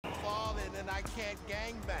I can't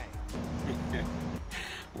gangbang.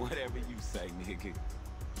 Whatever you say, nigga.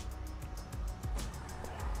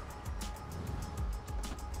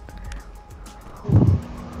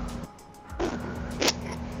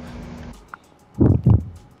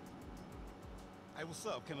 Hey, what's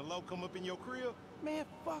up? Can a low come up in your crib? Man,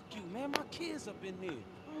 fuck you, man. My kids up in there.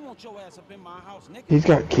 I don't want your ass up in my house, nigga. He's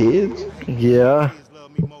got kids? Hey, Yeah. kids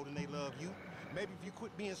love me more than they love you. Maybe if you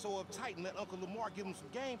quit being so uptight and let Uncle Lamar give him some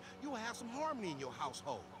game, you will have some harmony in your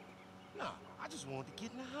household. Nah, I just wanted to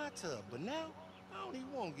get in the hot tub, but now I don't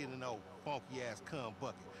even want to get in no funky ass cum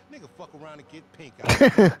bucket. Nigga fuck around and get pink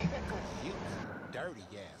eye. You dirty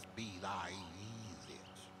ass B-I-E-Z.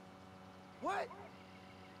 What?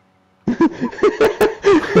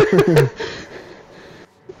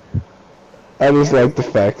 I just like the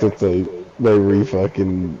fact that they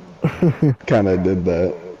re-fucking kind of did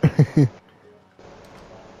that.